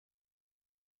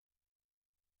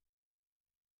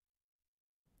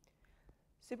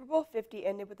Super Bowl 50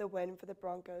 ended with a win for the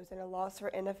Broncos and a loss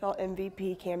for NFL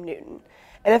MVP Cam Newton.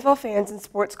 NFL fans and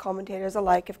sports commentators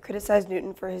alike have criticized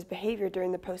Newton for his behavior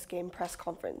during the post-game press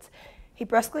conference. He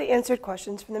brusquely answered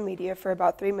questions from the media for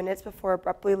about 3 minutes before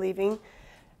abruptly leaving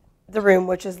the room,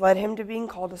 which has led him to being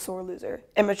called a sore loser,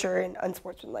 immature, and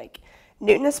unsportsmanlike.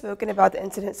 Newton has spoken about the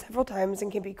incident several times and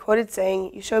can be quoted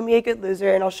saying, "You show me a good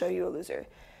loser and I'll show you a loser."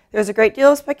 There's a great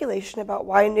deal of speculation about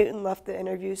why Newton left the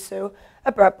interview so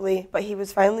abruptly, but he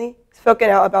was finally spoken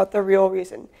out about the real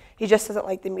reason. He just doesn't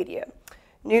like the media.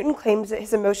 Newton claims that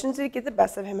his emotions did get the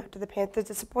best of him after the Panthers'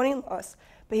 disappointing loss,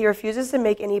 but he refuses to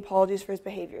make any apologies for his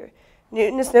behavior.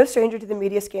 Newton is no stranger to the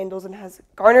media scandals and has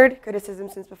garnered criticism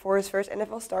since before his first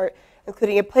NFL start,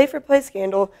 including a play-for-play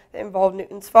scandal that involved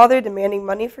Newton's father demanding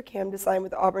money for Cam to sign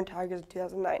with the Auburn Tigers in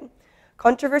 2009.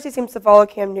 Controversy seems to follow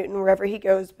Cam Newton wherever he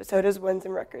goes, but so does wins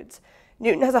and records.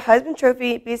 Newton has a Heisman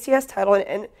Trophy, BCS title,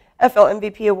 and NFL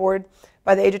MVP award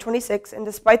by the age of 26, and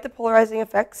despite the polarizing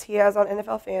effects he has on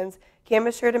NFL fans, Cam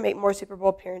is sure to make more Super Bowl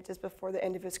appearances before the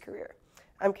end of his career.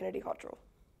 I'm Kennedy Cottrell.